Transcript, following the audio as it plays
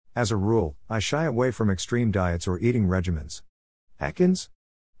As a rule, I shy away from extreme diets or eating regimens. Atkins?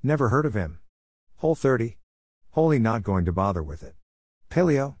 Never heard of him. Whole30? Wholly not going to bother with it.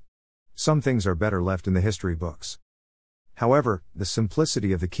 Paleo? Some things are better left in the history books. However, the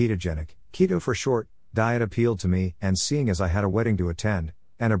simplicity of the ketogenic, keto for short, diet appealed to me, and seeing as I had a wedding to attend,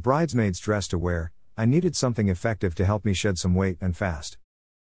 and a bridesmaid's dress to wear, I needed something effective to help me shed some weight and fast.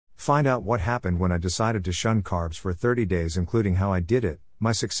 Find out what happened when I decided to shun carbs for 30 days, including how I did it,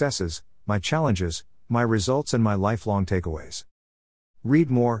 my successes, my challenges, my results, and my lifelong takeaways.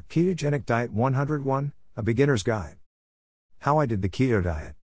 Read more, Ketogenic Diet 101, A Beginner's Guide. How I did the keto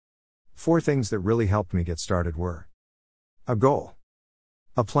diet. 4 things that really helped me get started were: a goal,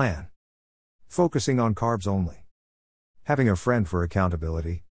 a plan, focusing on carbs only, having a friend for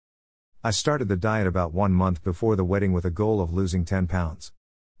accountability. I started the diet about 1 month before the wedding with a goal of losing 10 pounds.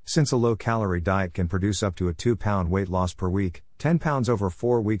 Since a low-calorie diet can produce up to a 2-pound weight loss per week, 10 pounds over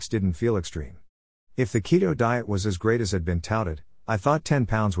 4 weeks didn't feel extreme. If the keto diet was as great as had been touted, I thought 10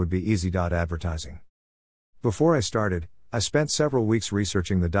 pounds would be easy. Advertising. Before I started, I spent several weeks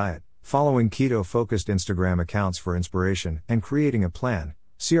researching the diet, following keto-focused Instagram accounts for inspiration, and creating a plan.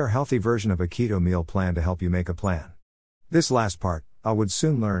 See our healthy version of a keto meal plan to help you make a plan. This last part, I would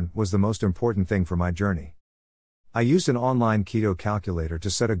soon learn, was the most important thing for my journey. I used an online keto calculator to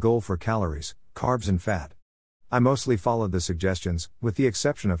set a goal for calories, carbs, and fat. I mostly followed the suggestions, with the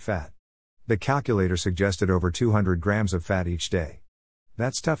exception of fat. The calculator suggested over 200 grams of fat each day.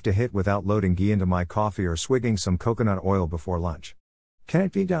 That's tough to hit without loading ghee into my coffee or swigging some coconut oil before lunch. Can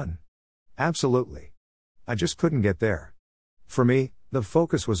it be done? Absolutely. I just couldn't get there. For me, the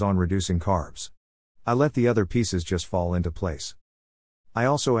focus was on reducing carbs. I let the other pieces just fall into place. I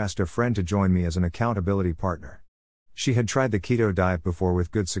also asked a friend to join me as an accountability partner. She had tried the keto diet before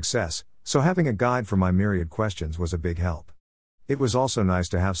with good success, so having a guide for my myriad questions was a big help. It was also nice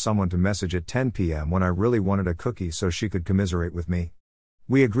to have someone to message at 10 p.m. when I really wanted a cookie so she could commiserate with me.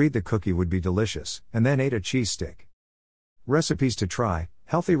 We agreed the cookie would be delicious, and then ate a cheese stick. Recipes to try,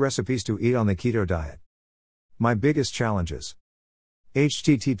 healthy recipes to eat on the keto diet. My biggest challenges.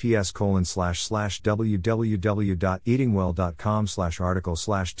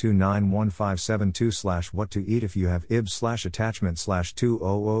 https://www.eatingwell.com/article/291572/what to eat if you have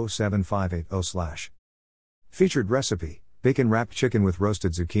IBS/attachment/2007580/. Featured recipe: bacon wrapped chicken with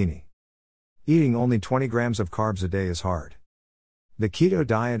roasted zucchini. Eating only 20 grams of carbs a day is hard. The keto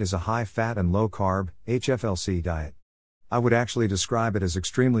diet is a high fat and low carb, HFLC diet. I would actually describe it as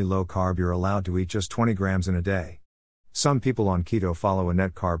extremely low carb. You're allowed to eat just 20 grams in a day. Some people on keto follow a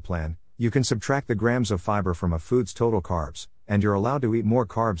net carb plan. You can subtract the grams of fiber from a food's total carbs, and you're allowed to eat more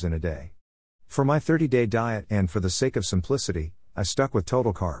carbs in a day. For my 30-day diet, and for the sake of simplicity, I stuck with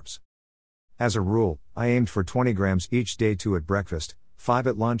total carbs. As a rule, I aimed for 20 grams each day, 2 at breakfast, 5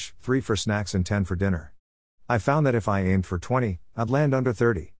 at lunch, 3 for snacks, and 10 for dinner. I found that if I aimed for 20, I'd land under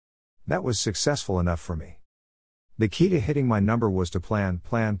 30. That was successful enough for me. The key to hitting my number was to plan.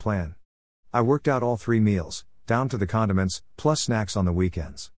 I worked out all 3 meals, down to the condiments, plus snacks on the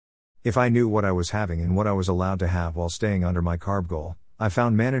weekends. If I knew what I was having and what I was allowed to have while staying under my carb goal, I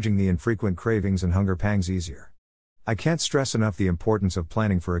found managing the infrequent cravings and hunger pangs easier. I can't stress enough the importance of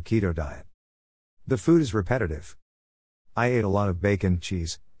planning for a keto diet. The food is repetitive. I ate a lot of bacon,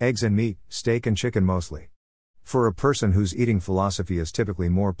 cheese, eggs and meat, steak and chicken mostly. For a person whose eating philosophy is typically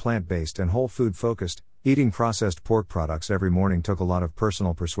more plant-based and whole food focused, eating processed pork products every morning took a lot of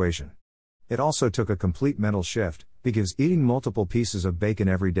personal persuasion. It also took a complete mental shift, because eating multiple pieces of bacon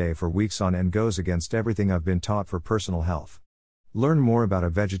every day for weeks on end goes against everything I've been taught for personal health. Learn more about a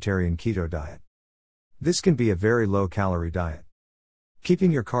vegetarian keto diet. This can be a very low-calorie diet.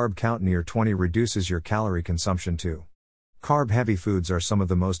 Keeping your carb count near 20 reduces your calorie consumption too. Carb-heavy foods are some of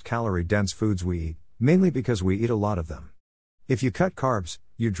the most calorie-dense foods we eat, mainly because we eat a lot of them. If you cut carbs,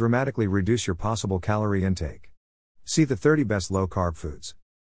 you dramatically reduce your possible calorie intake. See the 30 best low-carb foods.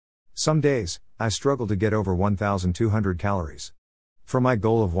 Some days, I struggle to get over 1,200 calories. For my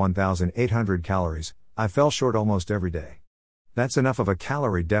goal of 1,800 calories, I fell short almost every day. That's enough of a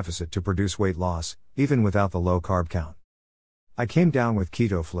calorie deficit to produce weight loss, even without the low carb count. I came down with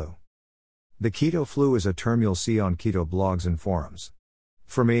keto flu. The keto flu is a term you'll see on keto blogs and forums.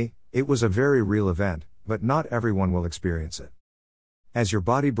 For me, it was a very real event, but not everyone will experience it. As your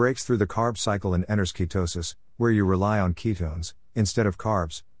body breaks through the carb cycle and enters ketosis, where you rely on ketones, instead of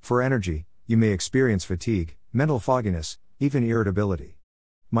carbs, for energy, you may experience fatigue, mental fogginess, even irritability.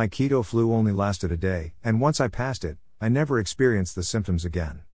 My keto flu only lasted a day, and once I passed it, I never experienced the symptoms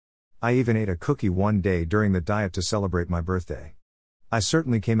again. I even ate a cookie one day during the diet to celebrate my birthday. I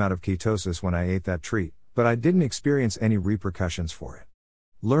certainly came out of ketosis when I ate that treat, but I didn't experience any repercussions for it.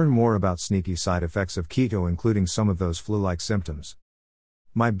 Learn more about sneaky side effects of keto, including some of those flu-like symptoms.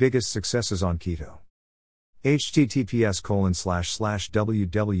 My biggest successes on keto.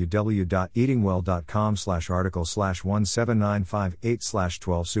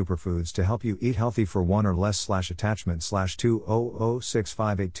 https://www.eatingwell.com/article/17958/12 superfoods to help you eat healthy for one or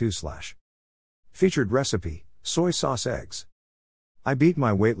less/attachment/2006582/. Featured recipe, soy sauce eggs. I beat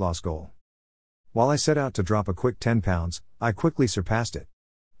my weight loss goal. While I set out to drop a quick 10 pounds, I quickly surpassed it.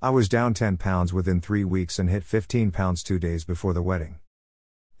 I was down 10 pounds within 3 weeks and hit 15 pounds 2 days before the wedding.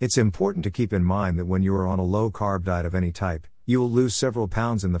 It's important to keep in mind that when you are on a low-carb diet of any type, you will lose several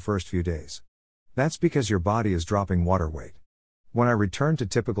pounds in the first few days. That's because your body is dropping water weight. When I returned to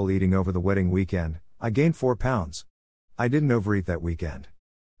typical eating over the wedding weekend, I gained 4 pounds. I didn't overeat that weekend.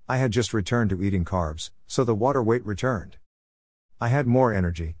 I had just returned to eating carbs, so the water weight returned. I had more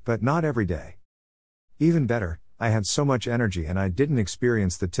energy, but not every day. Even better, I had so much energy and I didn't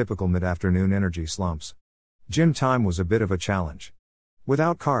experience the typical mid-afternoon energy slumps. Gym time was a bit of a challenge.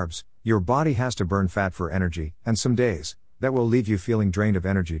 Without carbs, your body has to burn fat for energy, and some days, that will leave you feeling drained of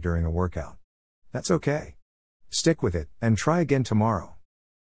energy during a workout. That's okay. Stick with it, and try again tomorrow.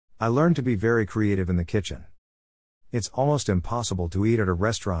 I learned to be very creative in the kitchen. It's almost impossible to eat at a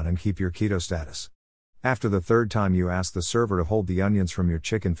restaurant and keep your keto status. After the third time you ask the server to hold the onions from your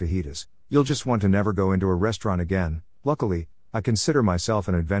chicken fajitas, you'll just want to never go into a restaurant again. Luckily, I consider myself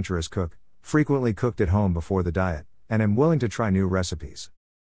an adventurous cook, frequently cooked at home before the diet, and am willing to try new recipes.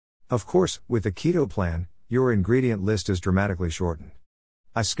 Of course, with the keto plan, your ingredient list is dramatically shortened.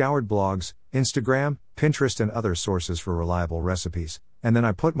 I scoured blogs, Instagram, Pinterest and other sources for reliable recipes, and then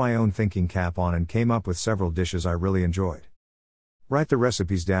I put my own thinking cap on and came up with several dishes I really enjoyed. Write the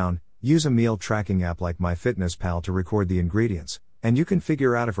recipes down, use a meal tracking app like MyFitnessPal to record the ingredients, and you can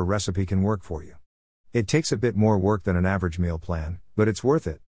figure out if a recipe can work for you. It takes a bit more work than an average meal plan, but it's worth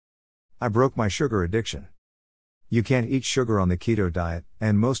it. I broke my sugar addiction. You can't eat sugar on the keto diet,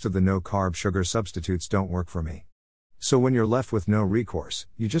 and most of the no-carb sugar substitutes don't work for me. So when you're left with no recourse,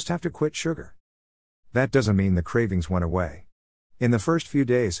 you just have to quit sugar. That doesn't mean the cravings went away. In the first few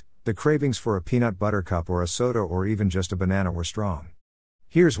days, the cravings for a peanut butter cup or a soda or even just a banana were strong.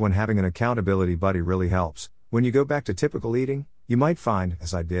 Here's when having an accountability buddy really helps. When you go back to typical eating, you might find,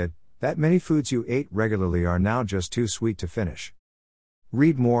 as I did, that many foods you ate regularly are now just too sweet to finish.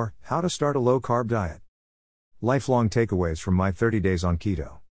 Read more, How to Start a Low-Carb Diet. Lifelong takeaways from my 30 days on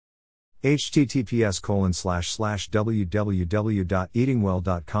keto.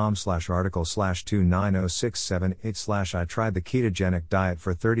 https://www.eatingwell.com/article/29067/8/ I tried the ketogenic diet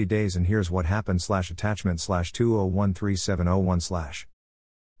for 30 days and here's what happened/attachment/20137001/.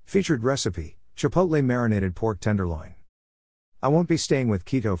 Featured recipe, Chipotle marinated pork tenderloin. I won't be staying with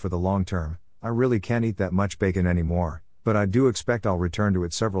keto for the long term. I really can't eat that much bacon anymore, but I do expect I'll return to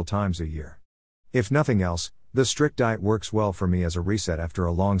it several times a year. If nothing else, the strict diet works well for me as a reset after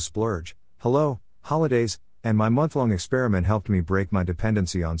a long splurge, holidays, and my month-long experiment helped me break my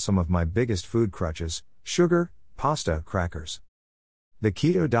dependency on some of my biggest food crutches, sugar, pasta, crackers. The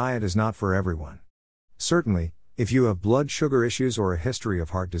keto diet is not for everyone. Certainly, if you have blood sugar issues or a history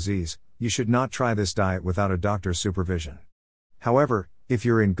of heart disease, you should not try this diet without a doctor's supervision. However, if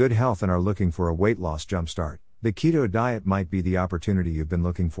you're in good health and are looking for a weight loss jumpstart, the keto diet might be the opportunity you've been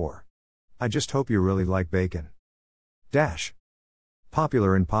looking for. I just hope you really like bacon.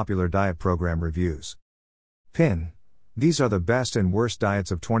 Popular and popular diet program reviews. Pin. These are the best and worst diets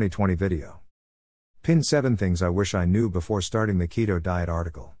of 2020 video. Pin 7 things I wish I knew before starting the keto diet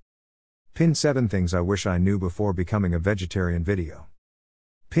article. Pin 7 things I wish I knew before becoming a vegetarian video.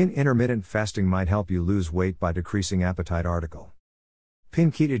 Pin intermittent fasting might help you lose weight by decreasing appetite article.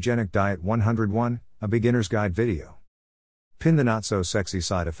 Pin ketogenic diet 101, a beginner's guide video. Pin the not so sexy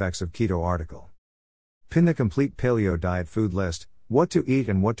side effects of keto article. Pin the complete paleo diet food list, what to eat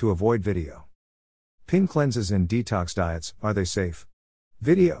and what to avoid video. Pin cleanses and detox diets, are they safe?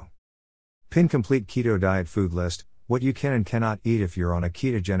 Video. Pin complete keto diet food list, what you can and cannot eat if you're on a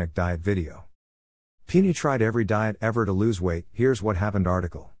ketogenic diet video. Pin you tried every diet ever to lose weight, here's what happened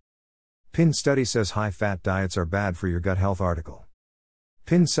article. Pin study says high-fat diets are bad for your gut health article.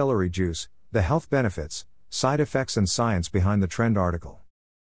 Pin celery juice, the health benefits, side effects and science behind the trend article.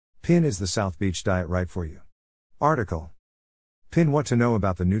 Pin is the South Beach diet right for you? Article. Pin what to know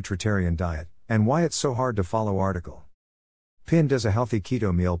about the nutritarian diet, and why it's so hard to follow article. Pin does a healthy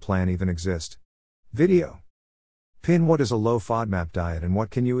keto meal plan even exist? Video. Pin what is a low FODMAP diet and what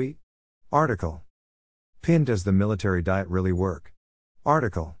can you eat? Article. Pin does the military diet really work?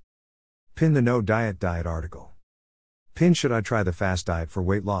 Article. Pin the no diet article. Pin should I try the fast diet for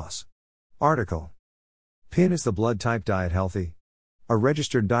weight loss? Article. Pin is the blood type diet healthy? A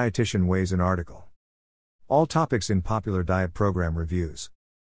registered dietitian weighs an article. All topics in popular diet program reviews.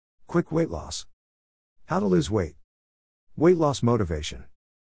 Quick weight loss. How to lose weight. Weight loss motivation.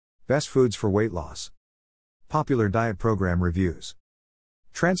 Best foods for weight loss. Popular diet program reviews.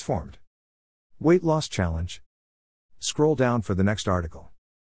 Transformed. Weight loss challenge. Scroll down for the next article.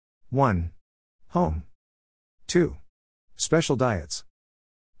 1. Home. 2. Special diets.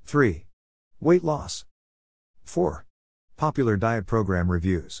 3. Weight loss. 4. Popular diet program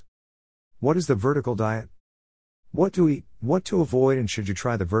reviews. What is the vertical diet? What to eat, what to avoid, and should you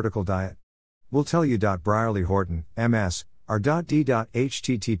try the vertical diet? We'll tell you. Brierley Horton, MS,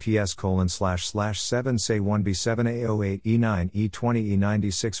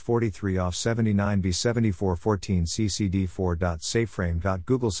 r.d.https://7say1b7a08e9e20e9643 off 79b7414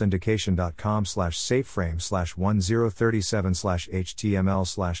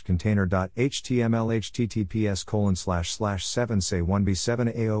 ccd4.safeframe.googlesyndication.com/safeframe/1037/html/container.html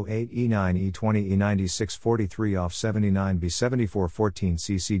https://7say1b7a08e9e20e9643 off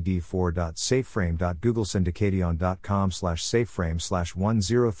 79b7414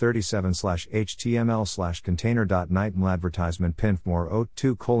 ccd4.safeframe.googlesyndication.com/safeframe/1037/html/container.nightml advertisement pinfmore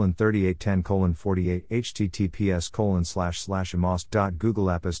 02:3810:48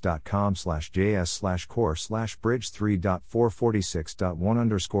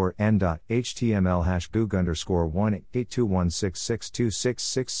 https://amos.google.apis.com/js/core/bridge3.446.1_score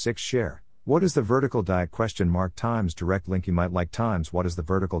n.html#goog_1662666 share. What is the vertical diet? Times direct link you might like times. What is the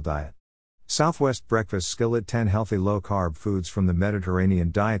vertical diet? Southwest Breakfast Skillet 10 healthy low-carb foods from the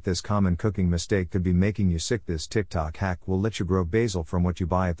Mediterranean diet. This common cooking mistake could be making you sick. This TikTok hack will let you grow basil from what you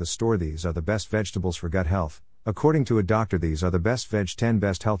buy at the store. These are the best vegetables for gut health. According to a doctor, these are the best 10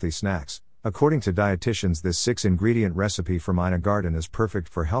 best healthy snacks. According to dietitians, this 6-ingredient recipe from Ina Garden is perfect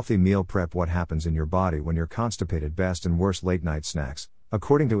for healthy meal prep. What happens in your body when you're constipated? Best and worst late-night snacks.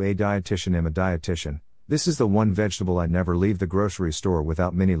 According to a dietitian, I'm a dietitian. This is the one vegetable I'd never leave the grocery store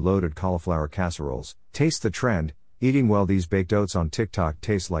without. Mini loaded cauliflower casseroles. Taste the trend. Eating well. These baked oats on TikTok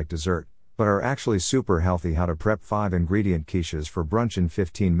taste like dessert, but are actually super healthy. How to prep 5-ingredient quiches for brunch in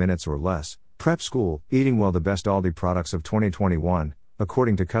 15 minutes or less. Prep school. Eating well. The best Aldi products of 2021.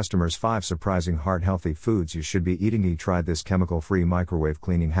 According to customers, 5 surprising heart-healthy foods you should be eating. He tried this chemical-free microwave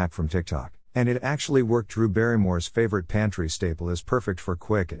cleaning hack from TikTok, and it actually worked. Drew Barrymore's favorite pantry staple is perfect for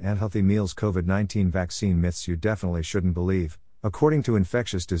quick and healthy meals. COVID-19 vaccine myths you definitely shouldn't believe. According to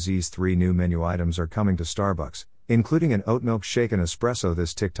infectious disease, 3 new menu items are coming to Starbucks, including an oat milk shake and espresso.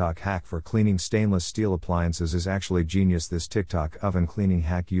 This TikTok hack for cleaning stainless steel appliances is actually genius. This TikTok oven cleaning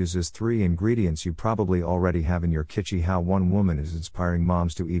hack uses 3 ingredients you probably already have in your kitchen. How one woman is inspiring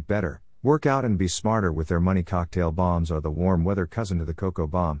moms to eat better, work out, and be smarter with their money. Cocktail bombs are the warm weather cousin to the cocoa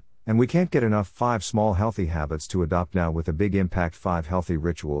bomb. And we can't get enough. 5 small healthy habits to adopt now with a big impact. 5 healthy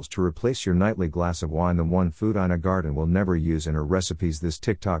rituals to replace your nightly glass of wine. The one food Ina Garden will never use in her recipes. This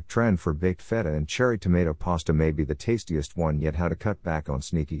TikTok trend for baked feta and cherry tomato pasta may be the tastiest one yet. How to cut back on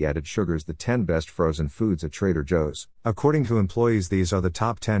sneaky added sugars. The 10 best frozen foods at Trader Joe's. According to employees, these are the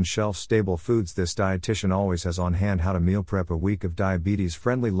top 10 shelf-stable foods this dietitian always has on hand. How to meal prep a week of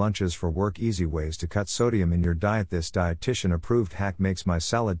diabetes-friendly lunches for work. Easy ways to cut sodium in your diet. This dietitian-approved hack makes my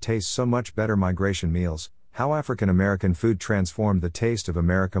salad taste so much better. Migration meals. How African American food transformed the taste of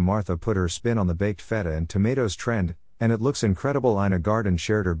America. Martha put her spin on the baked feta and tomatoes trend, and it looks incredible. Ina Garden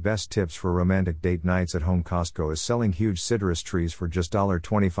shared her best tips for romantic date nights at home. Costco is selling huge citrus trees for just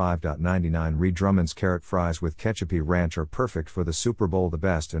 $25.99. Reed Drummond's carrot fries with ketchupy ranch are perfect for the Super Bowl. The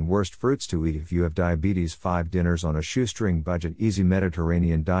best and worst fruits to eat if you have diabetes. 5 dinners on a shoestring budget. Easy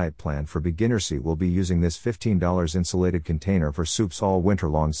Mediterranean diet plan for beginners. C will be using this $15 insulated container for soups all winter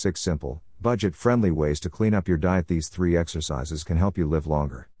long. 6 simple, budget-friendly ways to clean up your diet. These 3 exercises can help you live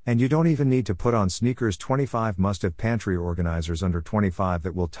longer, and you don't even need to put on sneakers. 25 must-have pantry organizers under 25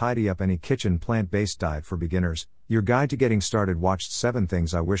 that will tidy up any kitchen. Plant-based diet for beginners. Your guide to getting started. Watched 7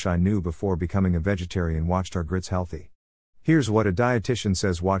 things I wish I knew before becoming a vegetarian. Watched Our Grits Healthy. Here's what a dietitian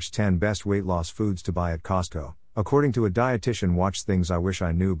says. Watched 10 best weight loss foods to buy at Costco. According to a dietitian, watched things I wish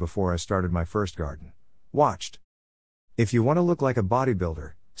I knew before I started my first garden. Watched. If you want to look like a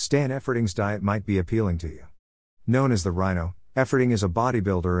bodybuilder, Stan Efferding's diet might be appealing to you. Known as the Rhino, Efferding is a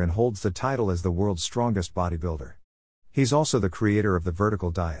bodybuilder and holds the title as the world's strongest bodybuilder. He's also the creator of the vertical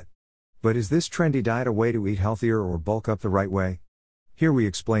diet. But is this trendy diet a way to eat healthier or bulk up the right way? Here we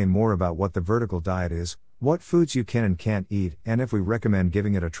explain more about what the vertical diet is, what foods you can and can't eat, and if we recommend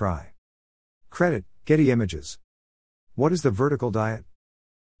giving it a try. Credit, Getty Images. What is the vertical diet?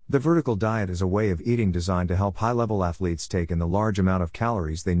 The vertical diet is a way of eating designed to help high-level athletes take in the large amount of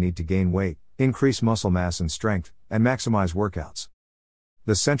calories they need to gain weight, increase muscle mass and strength, and maximize workouts.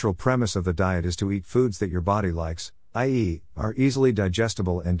 The central premise of the diet is to eat foods that your body likes, i.e., are easily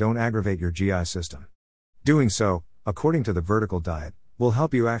digestible and don't aggravate your GI system. Doing so, according to the vertical diet, will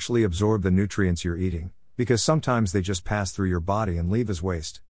help you actually absorb the nutrients you're eating, because sometimes they just pass through your body and leave as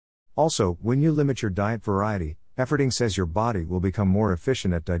waste. Also, when you limit your diet variety, Efforting says your body will become more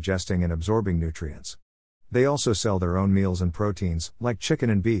efficient at digesting and absorbing nutrients. They also sell their own meals and proteins, like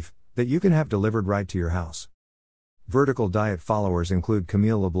chicken and beef, that you can have delivered right to your house. Vertical diet followers include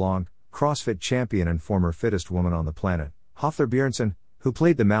Camille LeBlanc, CrossFit champion and former fittest woman on the planet, Hafthor Bjornsson, who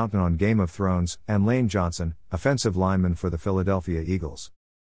played the Mountain on Game of Thrones, and Lane Johnson, offensive lineman for the Philadelphia Eagles.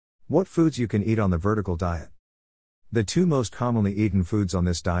 What foods you can eat on the vertical diet? The two most commonly eaten foods on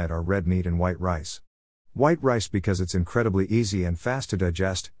this diet are red meat and white rice. White rice because it's incredibly easy and fast to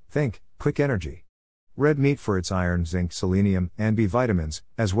digest, think, quick energy. Red meat for its iron, zinc, selenium, and B vitamins,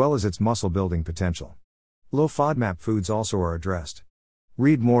 as well as its muscle building potential. Low FODMAP foods also are addressed.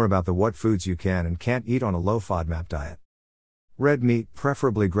 Read more about the what foods you can and can't eat on a low FODMAP diet. Red meat,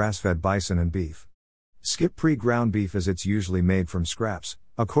 preferably grass-fed bison and beef. Skip pre-ground beef as it's usually made from scraps,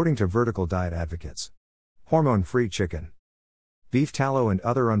 according to vertical diet advocates. Hormone-free chicken. Beef tallow and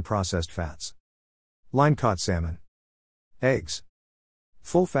other unprocessed fats. Line-caught salmon. Eggs.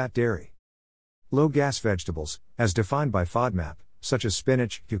 Full-fat dairy. Low-gas vegetables, as defined by FODMAP, such as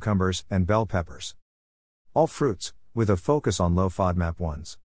spinach, cucumbers, and bell peppers. All fruits, with a focus on low FODMAP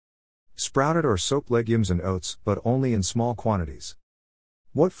ones. Sprouted or soaked legumes and oats, but only in small quantities.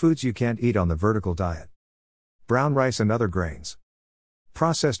 What foods you can't eat on the vertical diet? Brown rice and other grains.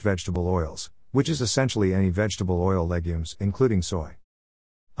 Processed vegetable oils, which is essentially any vegetable oil legumes, including soy.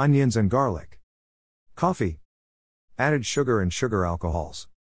 Onions and garlic. Coffee. Added sugar and sugar alcohols.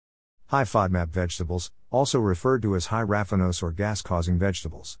 High FODMAP vegetables, also referred to as high raffinose or gas-causing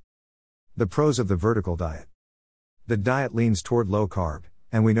vegetables. The pros of the vertical diet. The diet leans toward low carb,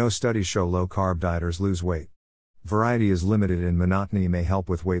 and we know studies show low carb dieters lose weight. Variety is limited and monotony may help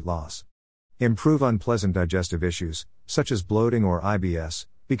with weight loss. Improve unpleasant digestive issues, such as bloating or IBS,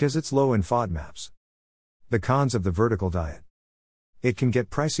 because it's low in FODMAPs. The cons of the vertical diet. It can get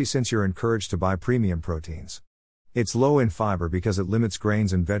pricey since you're encouraged to buy premium proteins. It's low in fiber because it limits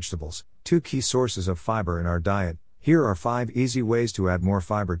grains and vegetables, two key sources of fiber in our diet. Here are 5 easy ways to add more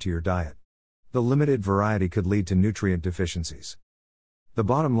fiber to your diet. The limited variety could lead to nutrient deficiencies. The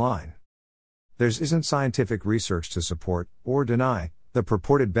bottom line. There isn't scientific research to support, or deny, the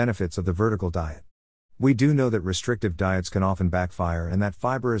purported benefits of the vertical diet. We do know that restrictive diets can often backfire and that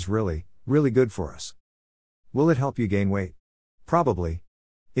fiber is really, really good for us. Will it help you gain weight? Probably.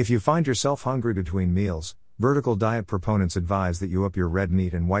 If you find yourself hungry between meals, vertical diet proponents advise that you up your red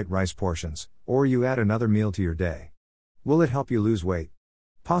meat and white rice portions, or you add another meal to your day. Will it help you lose weight?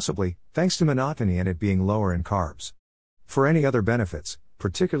 Possibly, thanks to monotony and it being lower in carbs. For any other benefits,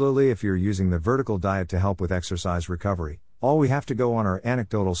 particularly if you're using the vertical diet to help with exercise recovery, all we have to go on are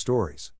anecdotal stories.